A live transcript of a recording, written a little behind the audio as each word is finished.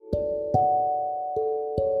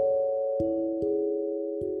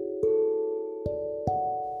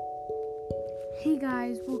Hey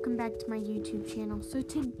guys, welcome back to my YouTube channel. So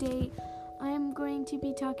today I am going to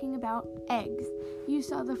be talking about eggs. You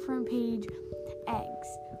saw the front page, eggs.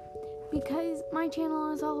 Because my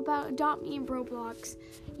channel is all about Adopt Me and Roblox,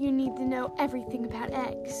 you need to know everything about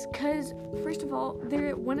eggs. Because first of all,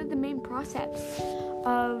 they're one of the main processes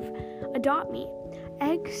of Adopt Me.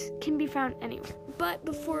 Eggs can be found anywhere. But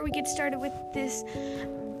before we get started with this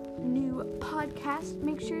new podcast,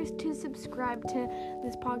 make sure to subscribe to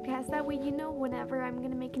this podcast. That way you know whenever I'm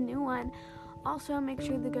going to make a new one. Also, make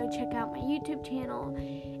sure to go check out my YouTube channel.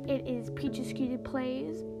 It is Peaches Cutie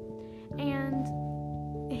Plays. And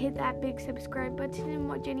hit that big subscribe button and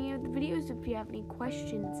watch any of the videos if you have any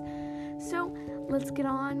questions. So, let's get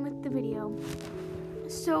on with the video.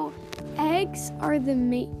 So, eggs are the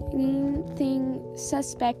main thing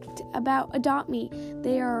suspect about Adopt Me.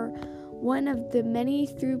 They are one of the many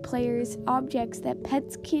through players objects that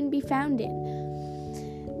pets can be found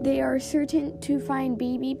in. They are certain to find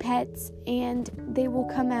baby pets and they will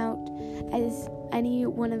come out as any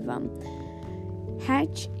one of them.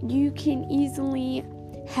 You can easily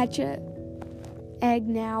hatch a egg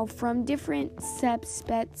now from different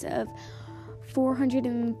subsets of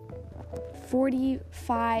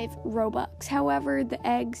 445 Robux. However, the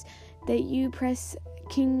eggs that you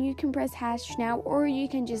can press hash now, or you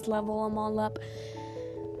can just level them all up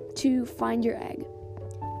to find your egg.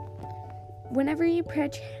 Whenever you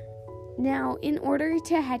press now, in order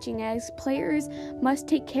to hatching eggs, players must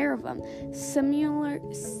take care of them. Similar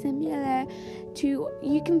to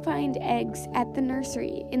you can find eggs at the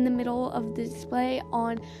nursery in the middle of the display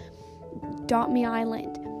on Adopt Me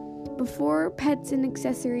Island. Before pets and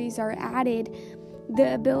accessories are added,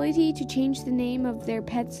 the ability to change the name of their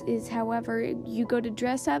pets is, however, you go to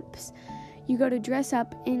dress up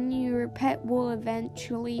and your pet will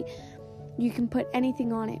eventually, you can put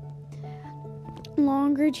anything on it.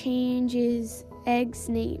 Longer changes eggs'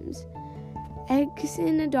 names. Eggs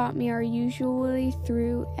in Adopt Me are usually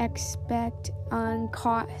through expect on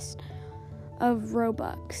cost of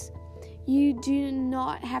Robux. You do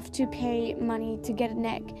not have to pay money to get an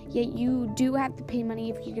egg, yet you do have to pay money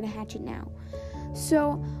if you're going to hatch it now.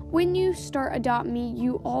 So, when you start Adopt Me,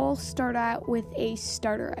 you all start out with a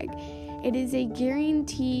starter egg. It is a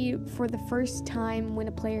guarantee for the first time when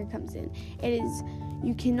a player comes in.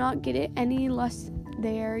 You cannot get it any less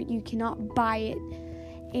there. You cannot buy it,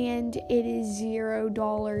 and it is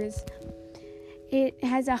 $0. It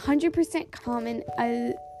has 100% common,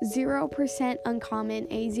 a 0% uncommon,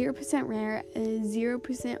 a 0% rare, a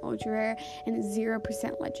 0% ultra rare, and a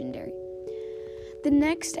 0% legendary. The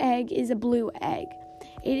next egg is a blue egg.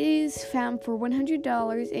 It is found for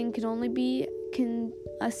 $100 and can only be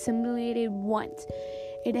assimilated once.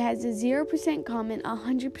 It has a 0% common, a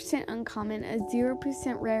 100% uncommon, a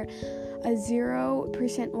 0% rare, a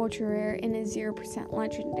 0% ultra rare, and a 0%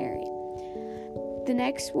 legendary. The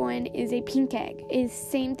next one is a pink egg. It is the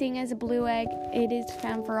same thing as a blue egg. It is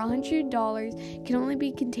found for $100, can only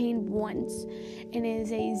be contained once, and it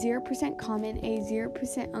is a 0% common, a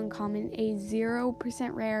 0% uncommon, a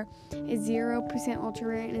 0% rare, a 0% ultra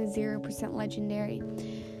rare, and a 0% legendary.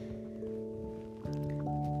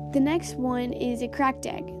 The next one is a cracked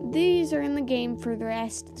egg. These are in the game for the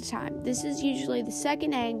rest of the time. This is usually the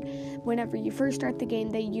second egg whenever you first start the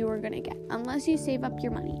game that you are going to get, unless you save up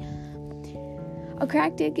your money. A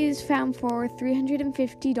cracked egg is found for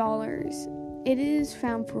 $350. It is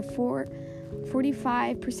found for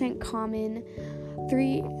 45% common,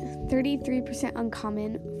 33%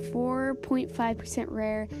 uncommon, 4.5%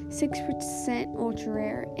 rare, 6% ultra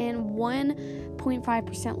rare, and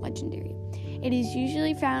 1.5% legendary. It is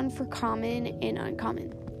usually found for common and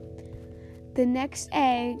uncommon. The next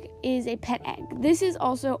egg is a pet egg. This is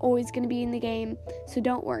also always going to be in the game, so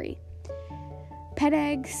don't worry. Pet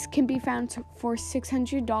eggs can be found for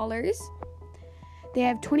 $600. They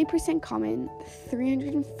have 20% common,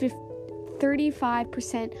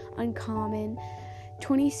 35% uncommon,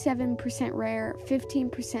 27% rare,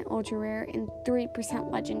 15% ultra rare, and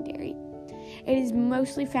 3% legendary. It is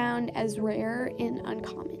mostly found as rare and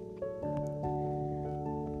uncommon.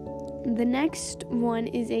 The next one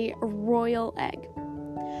is a royal egg.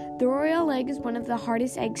 The royal egg is one of the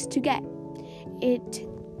hardest eggs to get. It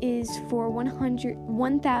is for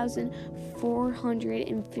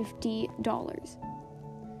 $1,450.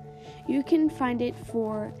 You can find it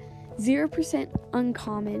for 0%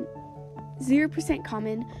 uncommon, 0%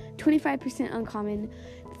 common, 25% uncommon,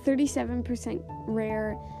 37%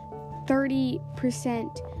 rare,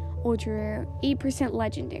 30% ultra rare, 8%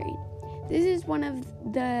 legendary. This is one of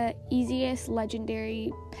the easiest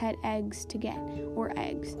legendary pet eggs to get, or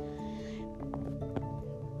eggs.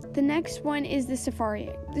 The next one is the safari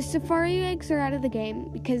egg. The safari eggs are out of the game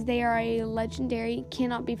because they are a legendary,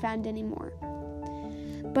 cannot be found anymore.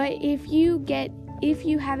 But if you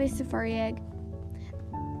have a safari egg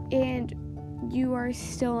and you are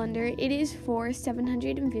still under, it is for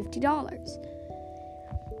 $750.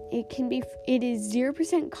 It is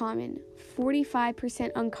 0% common,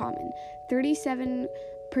 45% uncommon, 37%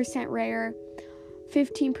 rare,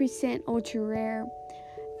 15% ultra rare,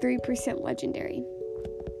 3% legendary.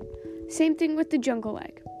 Same thing with the jungle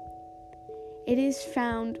egg. It is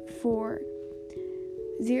found for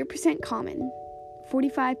 0% common,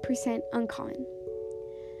 45% uncommon,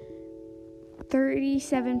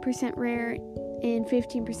 37% rare, and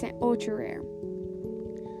 15% ultra rare,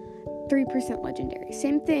 3% legendary.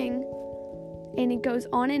 Same thing, and it goes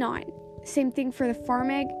on and on. Same thing for the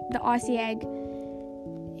farm egg, the Aussie egg,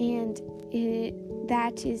 and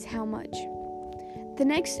that is how much. The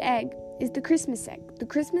next egg is the Christmas egg. The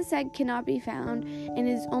Christmas egg cannot be found and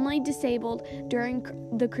is only disabled during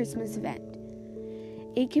the Christmas event.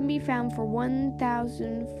 It can be found for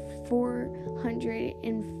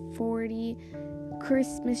 1,440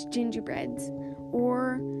 Christmas gingerbreads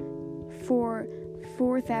or for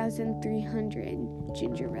 4,300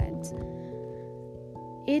 gingerbreads.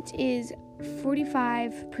 It is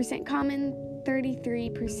 45% common,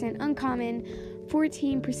 33% uncommon,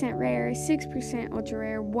 14% rare, 6% ultra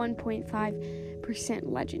rare,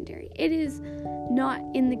 1.5% legendary. It is not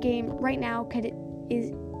in the game right now because it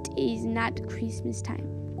is not Christmas time.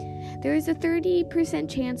 There is a 30%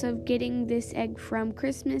 chance of getting this egg from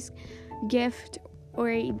Christmas gift or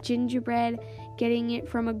a gingerbread, getting it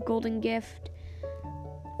from a golden gift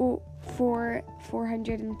or for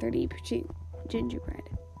 430 gingerbread.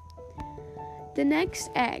 The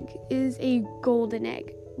next egg is a golden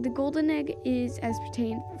egg. The golden egg is as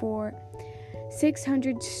pertained for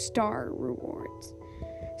 600 star rewards.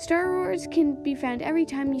 Star rewards can be found every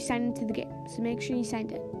time you sign into the game, so make sure you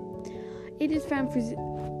signed in. It is found for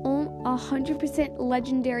 100%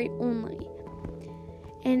 legendary only,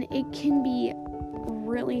 and it can be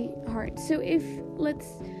really hard. So if,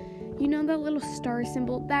 that little star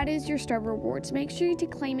symbol, that is your star rewards. Make sure to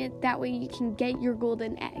claim it, that way you can get your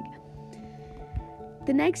golden egg.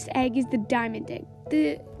 The next egg is the diamond egg.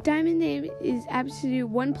 The diamond egg is absolute.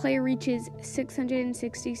 One player reaches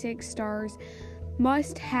 666 stars,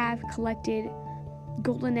 must have collected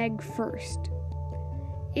golden egg first.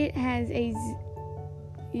 It has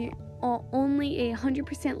only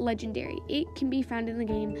 100% legendary. It can be found in the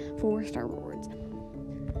game for star rewards.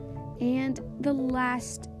 And the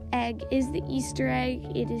last egg is the Easter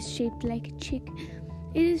egg. It is shaped like a chick.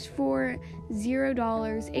 It is for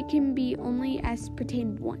 $0. It can be only as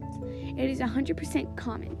pertained once. It is 100%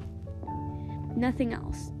 common. Nothing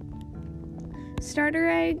else. Starter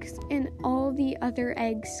eggs and all the other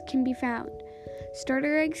eggs can be found.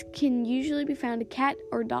 Starter eggs can usually be found a cat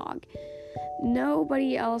or dog.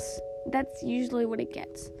 Nobody else, that's usually what it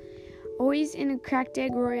gets. Always in a cracked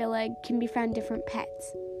egg, royal egg can be found different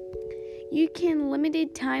pets. You can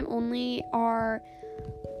limited time only are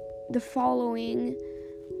the following: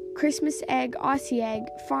 Christmas egg, Aussie egg,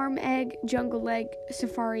 farm egg, jungle egg,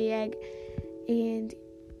 safari egg, and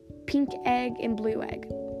pink egg and blue egg.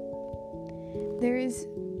 There is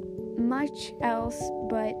much else,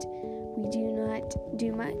 but we do not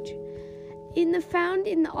do much. Found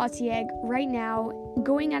in the Aussie egg right now,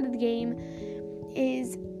 going out of the game,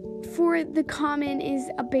 is for the common is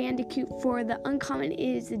a bandicoot, for the uncommon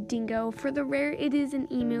is a dingo, for the rare it is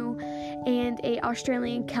an emu and a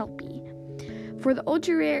Australian kelpie. For the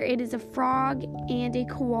ultra rare it is a frog and a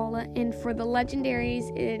koala, and for the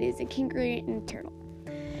legendaries it is a kangaroo and a turtle.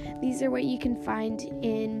 These are what you can find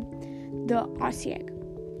in the Aussie egg.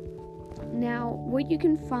 Now, what you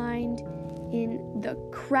can find in the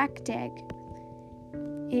cracked egg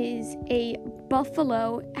is a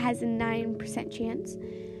buffalo has a 9% chance,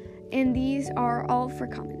 and these are all for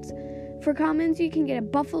commons. For commons, you can get a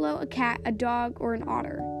buffalo, a cat, a dog, or an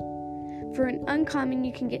otter. For an uncommon,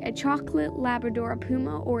 you can get a chocolate Labrador, a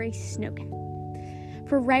puma, or a snowcat.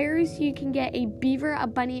 For rares, you can get a beaver, a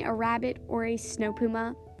bunny, a rabbit, or a snow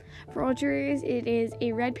puma. For ultra rares, it is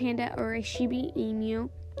a red panda or a Shiba emu.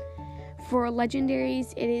 For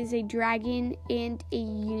legendaries, it is a dragon and a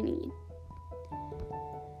uni.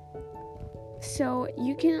 So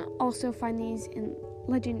you can also find these in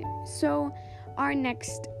legendaries. So our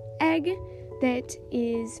next egg that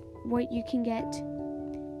is what you can get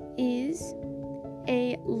is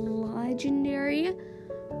a legendary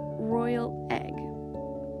royal egg.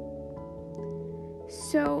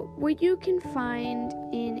 So what you can find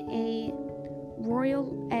in a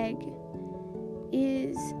royal egg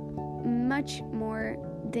is much more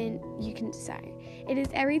then you can decide. It is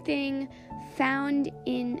everything found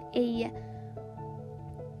in a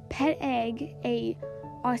pet egg, a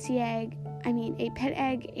pet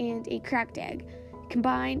egg and a cracked egg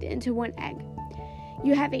combined into one egg.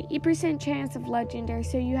 You have an 8% chance of legendary,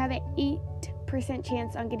 so you have an 8%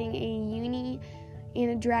 chance on getting a uni and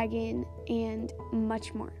a dragon and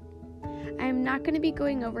much more. I'm not going to be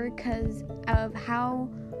going over because of how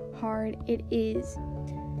hard it is.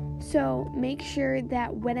 So make sure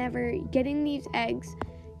that whenever getting these eggs,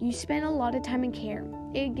 you spend a lot of time and care.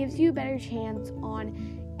 It gives you a better chance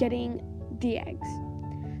on getting the eggs.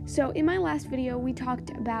 So in my last video, we talked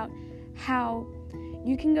about how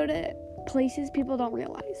you can go to places people don't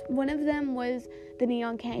realize. One of them was the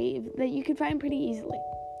Neon Cave that you could find pretty easily.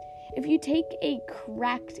 If you take a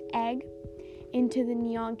cracked egg into the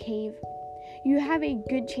Neon Cave, you have a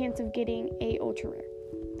good chance of getting a ultra rare.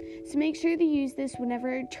 So make sure to use this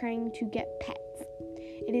whenever trying to get pets.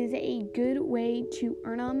 It is a good way to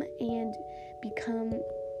earn them and become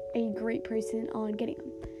a great person on getting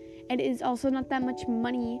them. And it is also not that much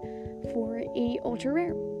money for a ultra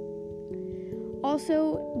rare.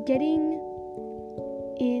 Also, getting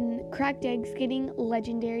in cracked eggs, getting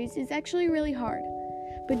legendaries is actually really hard.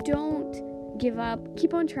 But don't give up.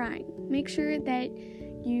 Keep on trying. Make sure that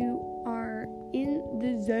you are in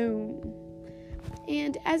the zone.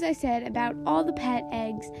 And as I said about all the pet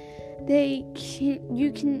eggs, it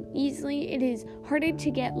is harder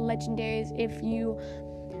to get legendaries if you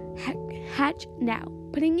hatch now.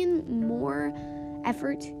 Putting in more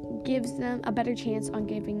effort gives them a better chance on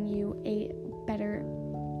giving you a better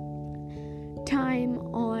time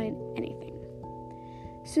on anything.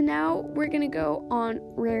 So now we're going to go on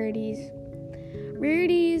rarities.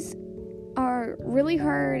 Rarities are really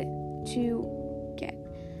hard to get.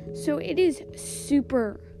 So it is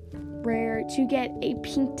super rare to get a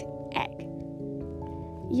pinked egg.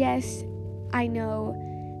 Yes, I know,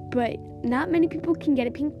 but not many people can get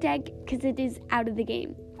a pinked egg because it is out of the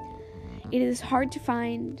game. It is hard to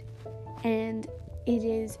find, and it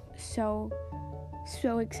is so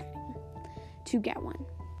exciting to get one.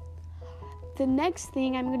 The next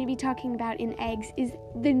thing I'm going to be talking about in eggs is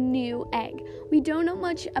the new egg. We don't know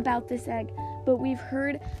much about this egg, but we've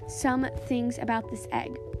heard some things about this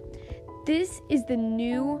egg. This is the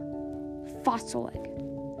new fossil egg.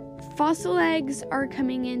 Fossil eggs are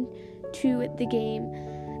coming into the game.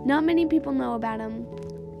 Not many people know about them,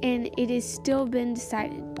 and it has still been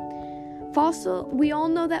decided. We all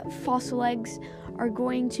know that fossil eggs are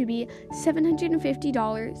going to be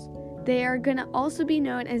 $750. They are going to also be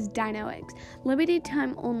known as dino eggs. Limited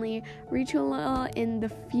time only, reachable in the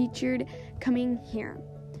featured coming here.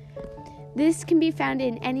 This can be found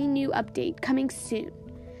in any new update coming soon.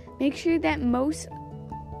 Make sure that most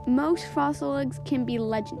fossil eggs can be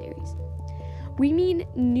legendaries. We mean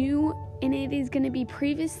new, and it is going to be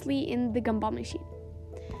previously in the gumball machine.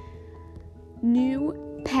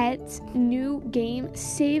 New pets, new game,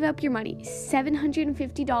 save up your money.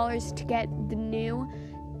 $750 to get the new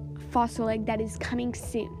fossil egg that is coming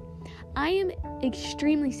soon. I am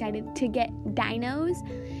extremely excited to get dinos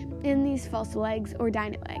in these fossil eggs or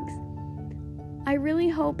dino eggs. I really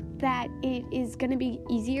hope that it is going to be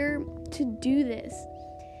easier to do this.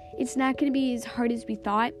 It's not going to be as hard as we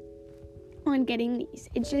thought on getting these.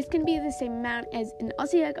 It's just going to be the same amount as an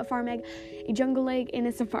Aussie egg, a farm egg, a jungle egg, and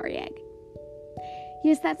a safari egg.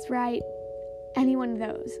 Yes, that's right. Any one of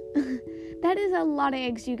those. That is a lot of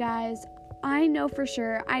eggs, you guys. I know for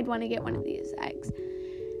sure I'd want to get one of these eggs.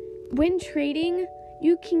 When trading,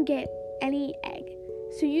 you can get any egg.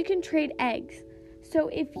 So you can trade eggs. So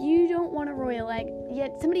if you don't want a royal egg,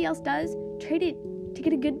 yet somebody else does, trade it to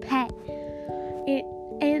get a good pet.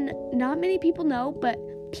 And not many people know, but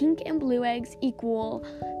pink and blue eggs equal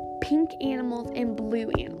pink animals and blue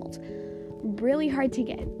animals. Really hard to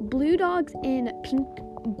get. Blue dogs and pink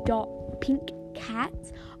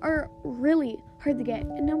cats are really hard to get,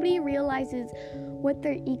 and nobody realizes what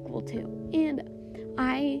they're equal to. And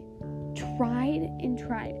I tried,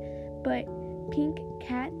 but pink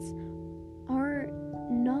cats are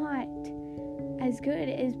not as good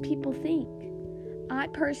as people think. I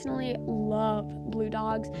personally love blue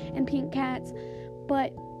dogs and pink cats,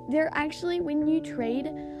 but they're actually, when you trade,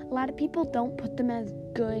 a lot of people don't put them as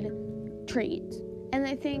good trades. And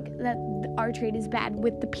I think that our trade is bad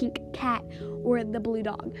with the pink cat or the blue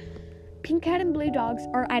dog. Pink cat and blue dogs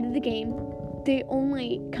are out of the game. They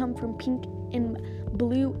only come from pink and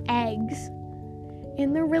blue eggs.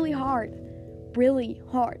 And they're really hard.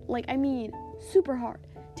 Super hard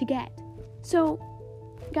to get. So,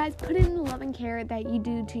 guys, put in the love and care that you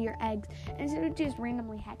do to your eggs instead of just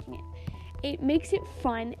randomly hatching it. it makes it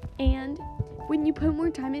fun, and when you put more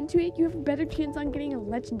time into it, you have a better chance on getting a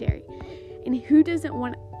legendary. And who doesn't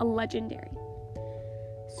want a legendary?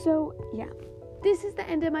 So, yeah. This is the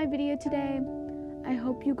end of my video today. I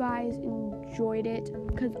hope you guys enjoyed it,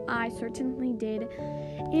 because I certainly did.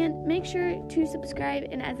 And make sure to subscribe,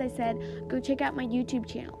 and as I said, go check out my YouTube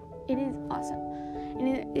channel. It is awesome. And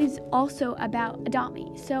it is also about Adopt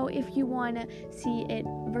Me. So if you want to see it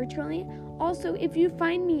virtually, also if you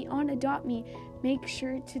find me on Adopt Me, make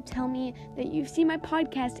sure to tell me that you've seen my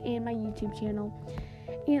podcast and my YouTube channel.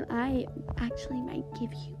 And I actually might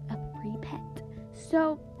give you a free pet.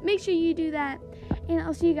 So make sure you do that. And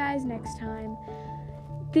I'll see you guys next time.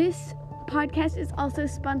 This podcast is also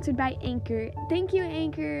sponsored by Anchor. Thank you,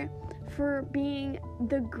 Anchor, for being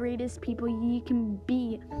the greatest people you can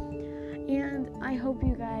be. And I hope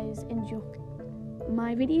you guys enjoy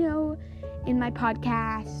my video and my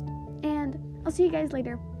podcast. And I'll see you guys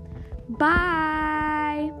later.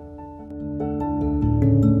 Bye!